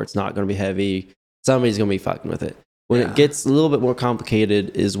heavy or it's not going to be heavy. Somebody's going to be fucking with it. When it gets a little bit more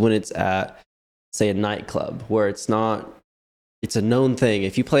complicated is when it's at, say, a nightclub, where it's a known thing.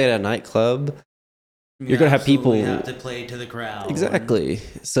 If you play at a nightclub, you're going to have people have to play to the crowd. Exactly.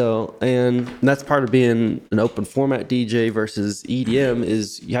 So, and that's part of being an open format DJ versus EDM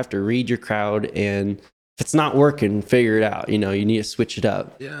is you have to read your crowd, and if it's not working, figure it out. You need to switch it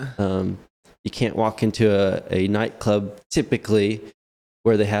up. Yeah. You can't walk into a nightclub typically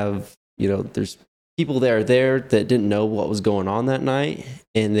where they have, there's people there that didn't know what was going on that night,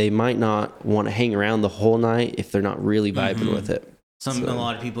 and they might not want to hang around the whole night if they're not really vibing with it. A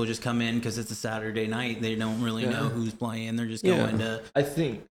lot of people just come in because it's a Saturday night. They don't really know who's playing. They're just going to. I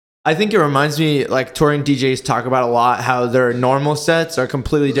think it reminds me, like, touring DJs talk about a lot how their normal sets are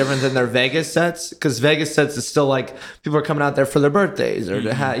completely different than their Vegas sets, because Vegas sets is still like people are coming out there for their birthdays or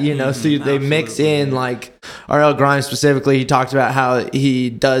to have, so they mix in, like RL Grimes specifically. He talked about how he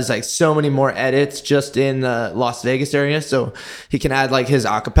does like so many more edits just in the Las Vegas area, so he can add like his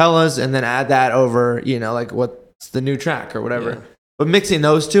acapellas and then add that over, like what's the new track or whatever. Yeah. But mixing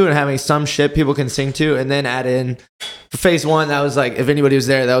those two and having some shit people can sing to, and then add in for phase 1, that was like, if anybody was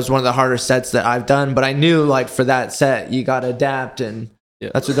there, that was one of the harder sets that I've done. But I knew like for that set, you got to adapt, and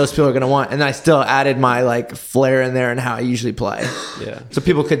that's what those people are going to want. And I still added my like flair in there and how I usually play. Yeah. So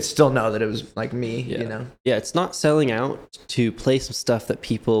people could still know that it was like me, Yeah, it's not selling out to play some stuff that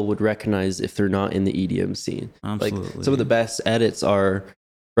people would recognize if they're not in the EDM scene. Absolutely. Like some of the best edits are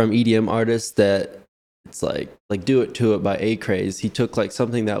from EDM artists that it's like Do It To It by A-Craze. He took like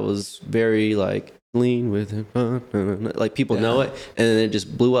something that was very like lean with him, like people know it, and then it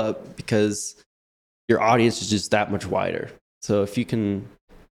just blew up because your audience is just that much wider. So if you can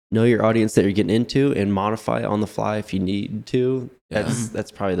know your audience that you're getting into and modify on the fly if you need to,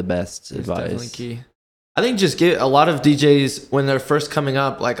 that's probably the best advice. Definitely key. I think just get a lot of DJs when they're first coming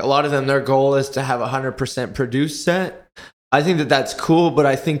up, like a lot of them, their goal is to have 100% produced set. I think that that's cool, but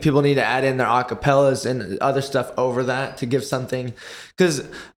I think people need to add in their acapellas and other stuff over that to give something. Because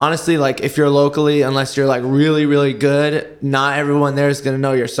honestly, like if you're locally, unless you're like really, really good, not everyone there is going to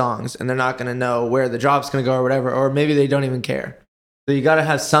know your songs, and they're not going to know where the drop's going to go or whatever, or maybe they don't even care. So you got to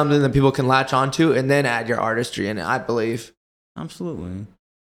have something that people can latch onto, and then add your artistry in it, I believe. Absolutely.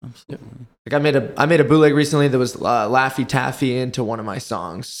 Like I made a bootleg recently that was Laffy Taffy into one of my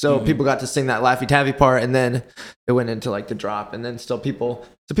songs, so people got to sing that Laffy Taffy part, and then it went into like the drop, and then still people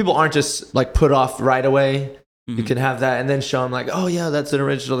aren't just like put off right away. You can have that and then show them like, oh yeah, that's an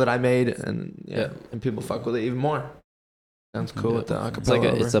original that I made, and and people fuck with it even more. Sounds cool with the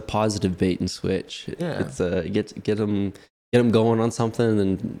acapella. It's a positive bait and switch. It's get them going on something and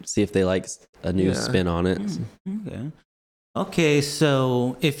then see if they like a new spin on it. Okay,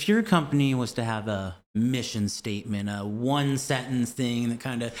 so if your company was to have a mission statement, a one sentence thing that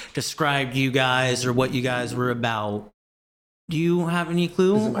kind of described you guys or what you guys were about, do you have any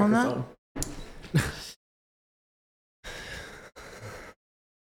clue on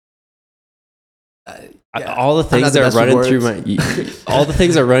that? all the things that are running through all the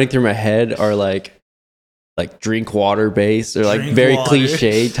things that are running through my head are like drink water based or like very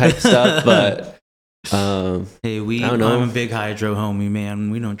cliche type stuff. But hey, I don't know. I'm a big hydro homie,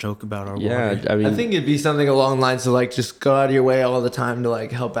 man. We don't joke about our water. I mean, I think it'd be something along the lines of like just go out of your way all the time to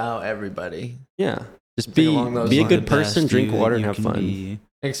like help out everybody. Yeah, just be a good person, drink water, and have fun.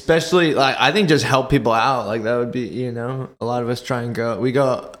 Especially like I think just help people out. Like that would be a lot of us we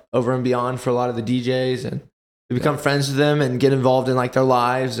go over and beyond for a lot of the DJs and we become friends with them and get involved in like their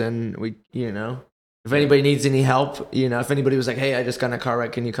lives and we if anybody needs any help, if anybody was like, hey, I just got in a car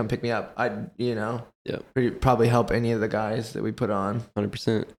wreck, can you come pick me up? I'd probably help any of the guys that we put on.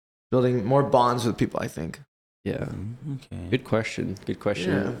 100%. Building more bonds with people, I think. Yeah. Okay. Good question.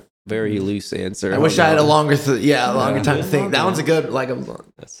 Yeah. Very loose answer. I wish I had a longer time to think. That one's a good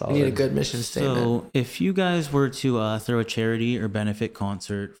we need a good mission statement. So if you guys were to throw a charity or benefit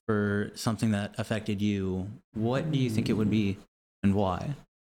concert for something that affected you, what do you think it would be and why?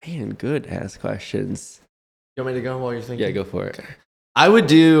 Man, good ass questions. You want me to go while you're thinking? Yeah, go for it. Okay.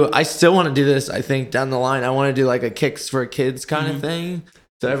 I still want to do this, I think, down the line. I want to do like a Kicks for Kids kind of thing.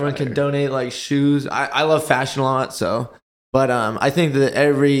 So everyone can donate like shoes. I love fashion a lot, but I think that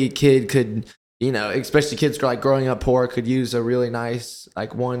every kid could, especially kids growing up poor, could use a really nice,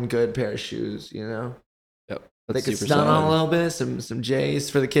 like one good pair of shoes, Yep. They could stun on a little bit, some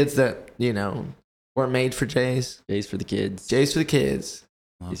J's for the kids that, weren't made for J's. J's for the kids. J's for the kids.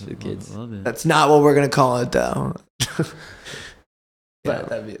 J's for the kids. Love it. That's not what we're going to call it though. But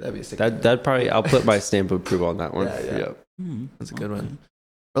that'd be sick. That'd probably, I'll put my stamp of approval on that one. Yeah. Yep. That's a good one.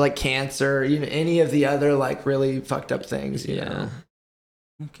 Or like cancer, any of the other like really fucked up things, you know.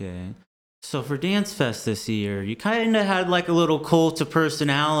 Okay. So for Dance Fest this year, you kind of had like a little cult of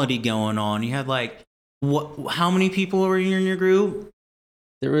personality going on. You had like, how many people were in your group?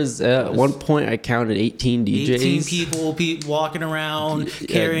 There was at one point I counted 18 DJs. 18 people walking around,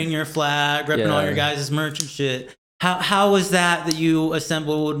 carrying your flag, repping all your guys' merch and shit. How was that you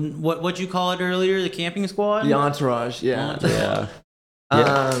assembled? What'd you call it earlier? The camping squad? The entourage, yeah. Yeah.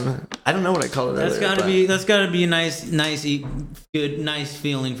 I don't know what I call it. That's gotta be a nice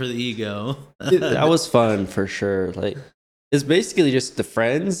feeling for the ego. That was fun for sure. Like it's basically just the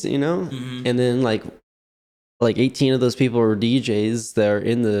friends, and then like 18 of those people were DJs that are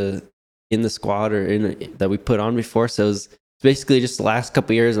in the squad or that we put on before. So it was basically just the last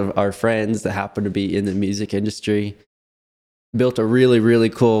couple of years of our friends that happen to be in the music industry built a really, really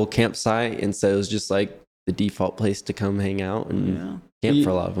cool campsite, and so it was just like the default place to come hang out and camp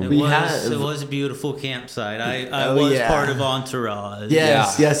for a lot of them. It was a beautiful campsite. I was part of Entourage.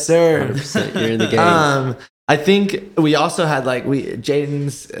 Yes, sir. 100%. You're in the game. I think we also had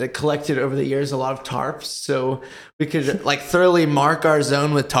Jayden's collected over the years a lot of tarps, so we could thoroughly mark our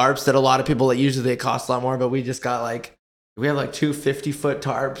zone with tarps that a lot of people that usually they cost a lot more, but we just got we have 2 50-foot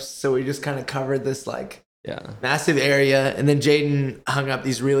tarps, so we just kind of covered this massive area, and then Jayden hung up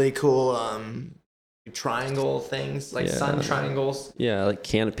these really cool triangle things, sun triangles. Yeah, like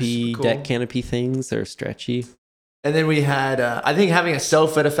canopy, cool. Deck canopy things. They're stretchy. And then we had, I think having a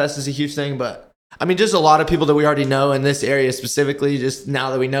sofa at a fest is a huge thing, but I mean, just a lot of people that we already know in this area specifically, just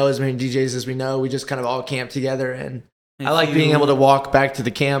now that we know as many DJs as we know, we just kind of all camp together. And I like being able to walk back to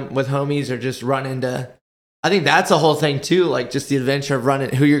the camp with homies or just run into, I think that's a whole thing too. Like just the adventure of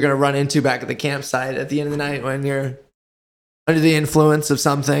who you're going to run into back at the campsite at the end of the night when you're under the influence of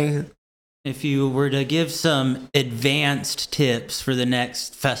something. If you were to give some advanced tips for the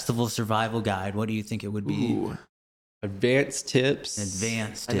next festival survival guide, what do you think it would be? Ooh. Advanced tips.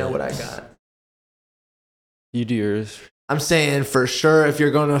 I know what I got. You do yours. I'm saying for sure, if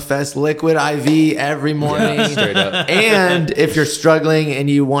you're going to a fest, liquid IV every morning. Straight up. And if you're struggling and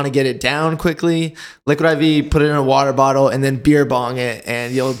you want to get it down quickly, liquid IV, put it in a water bottle, and then beer bong it,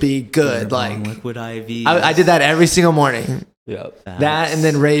 and you'll be good. Liquid IV. I did that every single morning. Yep. That and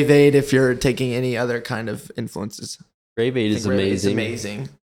then Rave Aid if you're taking any other kind of influences. Rave Aid is amazing.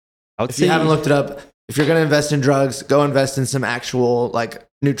 If you haven't looked it up, if you're going to invest in drugs, go invest in some actual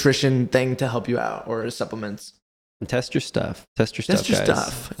nutrition thing to help you out or supplements. And test your stuff. Test your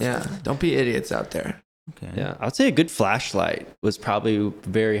stuff. Yeah. Don't be idiots out there. Okay. Yeah. I'd say a good flashlight was probably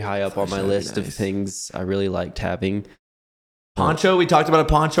very high up on my list of things I really liked having. Poncho. We talked about a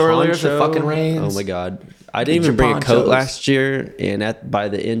poncho earlier. If it fucking rains. Oh my God. I didn't even bring a coat last year. And by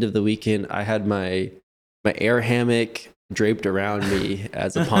the end of the weekend, I had my air hammock draped around me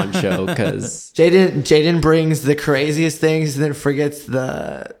as a poncho because Jayden brings the craziest things and then forgets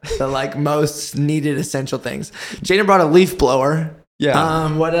the most needed essential things. Jayden brought a leaf blower.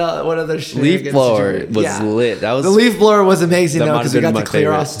 Yeah. What else? What other shenanigans Leaf did you blower do? was lit. That was The leaf blower was amazing That though, might because have we been got to my clear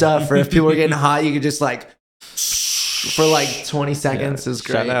favorite. off stuff, or if people were getting hot, you could just like for like 20 seconds. It was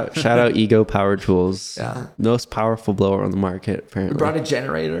great. Shout out Ego Power Tools. Yeah. Most powerful blower on the market, apparently. We brought a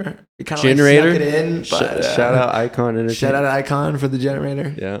generator. We kind of Generator? like snuck it in. But, Shout out Icon Entertainment. Shout out Icon for the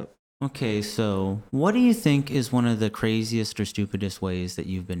generator. Yeah. Okay, so what do you think is one of the craziest or stupidest ways that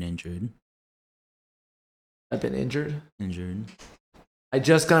you've been injured? I've been injured. I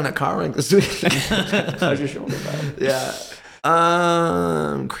just got in a car wreck this week. How's your shoulder bad?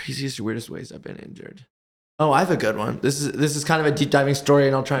 Yeah. Craziest or weirdest ways I've been injured. Oh, I have a good one. This is kind of a deep diving story,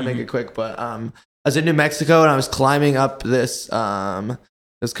 and I'll try and make it quick. But I was in New Mexico, and I was climbing up this. It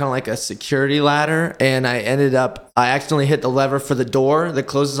was kind of like a security ladder, and I accidentally hit the lever for the door that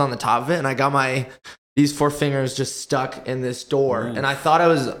closes on the top of it, and I got these 4 fingers just stuck in this door, and I thought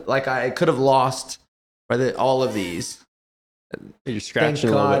I could have lost all of these. You're scratching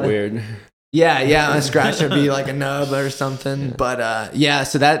a little bit weird. Yeah, a scratch would be like a nub or something. Yeah. But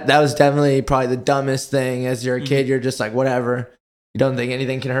so that was definitely probably the dumbest thing. As you're a kid, you're just like, whatever. You don't think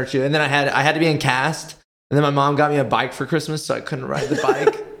anything can hurt you. And then I had to be in cast. And then my mom got me a bike for Christmas, so I couldn't ride the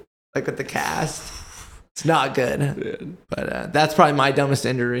bike like with the cast. It's not good. But that's probably my dumbest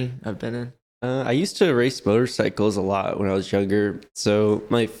injury I've been in. I used to race motorcycles a lot when I was younger. So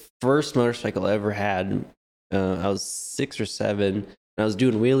my first motorcycle I ever had, I was 6 or 7, and I was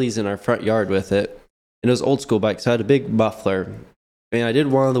doing wheelies in our front yard with it. And it was old school bike, so I had a big muffler. And I did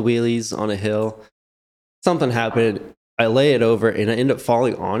one of the wheelies on a hill. Something happened. I lay it over, and I ended up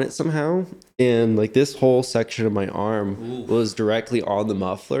falling on it somehow. And like this whole section of my arm was directly on the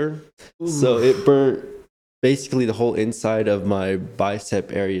muffler. So it burnt basically the whole inside of my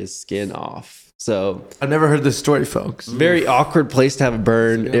bicep area's skin off. So I've never heard this story, folks. very awkward place to have a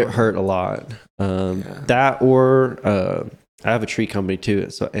burn. It hurt a lot. That or I have a tree company too.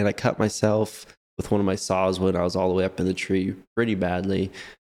 And I cut myself with one of my saws when I was all the way up in the tree pretty badly.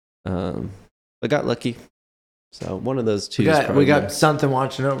 I got lucky. So one of those two. We got something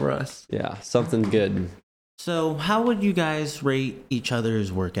watching over us. Yeah, something good. So how would you guys rate each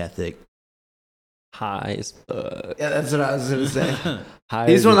other's work ethic? High as fuck. Yeah, that's what I was gonna say. High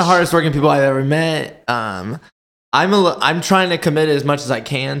He's as one of the a- hardest working people I've ever met. I'm trying to commit as much as I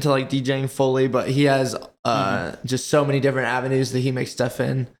can to like DJing fully, but he has just so many different avenues that he makes stuff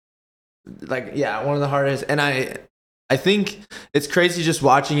in. Like, yeah, one of the hardest. And I think it's crazy just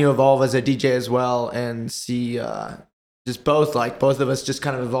watching you evolve as a DJ as well, and see just both of us just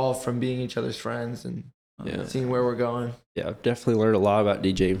kind of evolve from being each other's friends and seeing where we're going. Yeah, I've definitely learned a lot about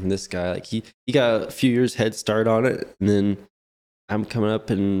DJing from this guy. Like he got a few years head start on it, and then I'm coming up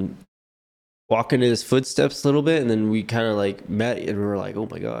and walking in his footsteps a little bit, and then we kind of like met, and we were like, oh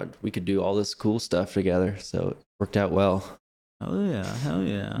my god, we could do all this cool stuff together. So it worked out well. Oh yeah, hell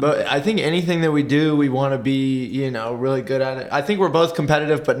yeah. But I think anything that we do, we want to be, really good at it. I think we're both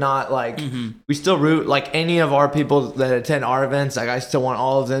competitive, but not like we still root like any of our people that attend our events. Like I still want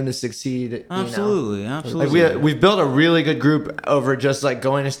all of them to succeed. Absolutely. Like we've built a really good group over just like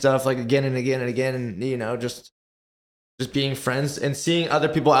going to stuff like again and again and again, and just being friends and seeing other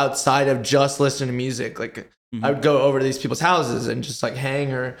people outside of just listening to music. Like I would go over to these people's houses and just like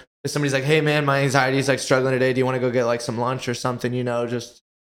hang, or if somebody's like, hey man, my anxiety is like struggling today, do you want to go get like some lunch or something? Just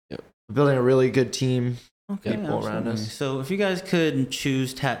building a really good team of people around us. So if you guys could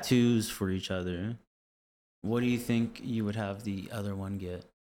choose tattoos for each other, what do you think you would have the other one get?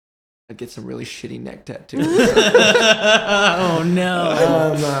 I'd get some really shitty neck tattoos. Oh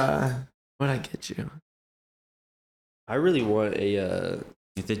no. What'd I get you? I really want a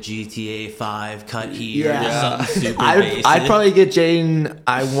The GTA 5 cut here. Yeah. Something super basic. I'd probably get Jayden.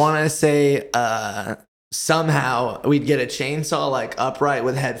 I want to say somehow we'd get a chainsaw like upright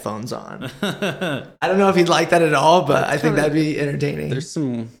with headphones on. I don't know if he'd like that at all, but I think that'd be entertaining. There's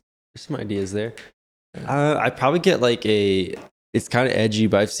some ideas there. I'd probably get like it's kind of edgy,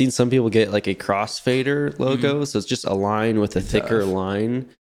 but I've seen some people get like a crossfader logo. So it's just a line with a thicker line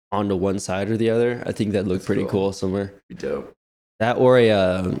onto one side or the other. I think that'd look pretty cool somewhere. Be dope. That or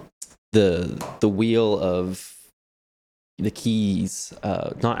the wheel of the keys,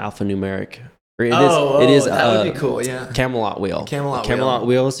 not alphanumeric. Or it is that would be cool. Yeah, Camelot wheel. Camelot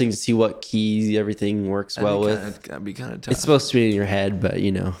wheel, so you can see what keys everything works with. That'd be kind of tough. It's supposed to be in your head, but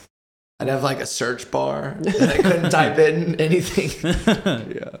I'd have like a search bar that I couldn't type in anything.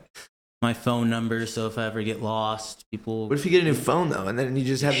 Yeah. My phone number, so if I ever get lost, people. What if you get a new phone though, and then you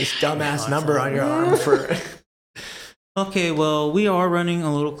just have this dumbass number on your arm for? Okay, well, we are running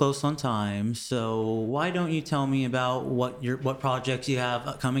a little close on time, so why don't you tell me about what projects you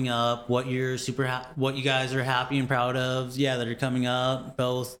have coming up, what you're what you guys are happy and proud of, that are coming up,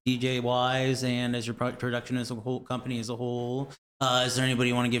 both DJ wise and as your production as a whole company as a whole. Is there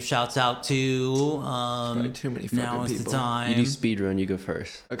anybody you want to give shouts out to? Probably too many fucking now is people. the time. You do speed run. You go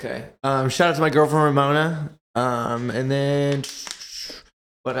first. Okay. Shout out to my girlfriend Ramona. And then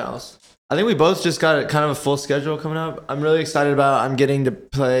what else? I think we both just got kind of a full schedule coming up. I'm really excited about. I'm getting to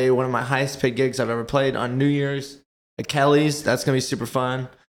play one of my highest paid gigs I've ever played on New Year's at Kelly's. That's gonna be super fun.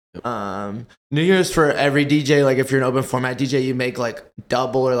 New Year's for every DJ. Like if you're an open format DJ, you make like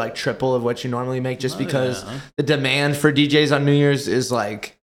double or like triple of what you normally make, just because the demand for DJs on New Year's is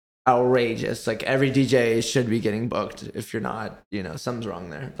like outrageous. Like every DJ should be getting booked. If you're not, something's wrong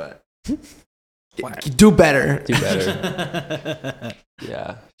there. But do better. Do better.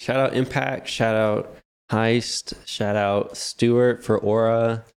 Yeah. Shout out Impact. Shout out Heist. Shout out Stewart for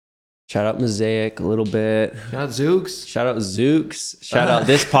Aura. Shout out Mosaic a little bit. Shout out Zooks. Shout out Zooks. Shout out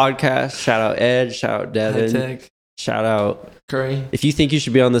this podcast. Shout out Ed. Shout out Devin. Shout out Curry. If you think you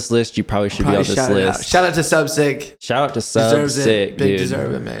should be on this list, you probably should be on this list. Shout out to Subsick. Shout out to Subsick, Big dude.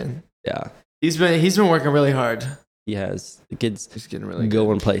 Deserve it, man. Yeah. He's been working really hard. He has. The kid's He's getting really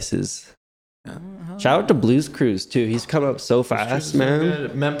going places. Yeah. Shout out to Blues Cruise too. He's come up so fast, man.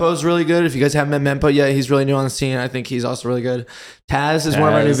 Mempo's really good. If you guys haven't met Mempo yet, he's really new on the scene. I think he's also really good. Taz is one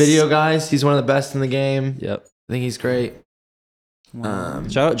of our new video guys. He's one of the best in the game. Yep. I think he's great.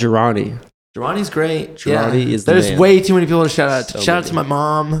 Shout out Girani. Girani's great. Girani is the There's man. way too many people to shout out to. So Shout out to my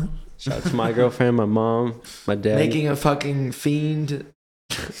mom. Shout out to my girlfriend, my mom, my dad. Making a fucking fiend.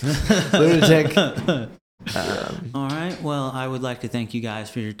 Lunatic. All right. Well, I would like to thank you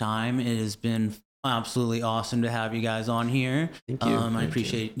guys for your time. It has been absolutely awesome to have you guys on here. Thank you. I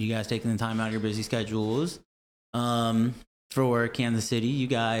appreciate you guys taking the time out of your busy schedules. For Kansas City, you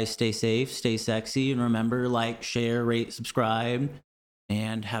guys stay safe, stay sexy, and remember, like, share, rate, subscribe,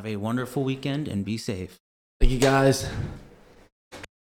 and have a wonderful weekend and be safe. Thank you guys.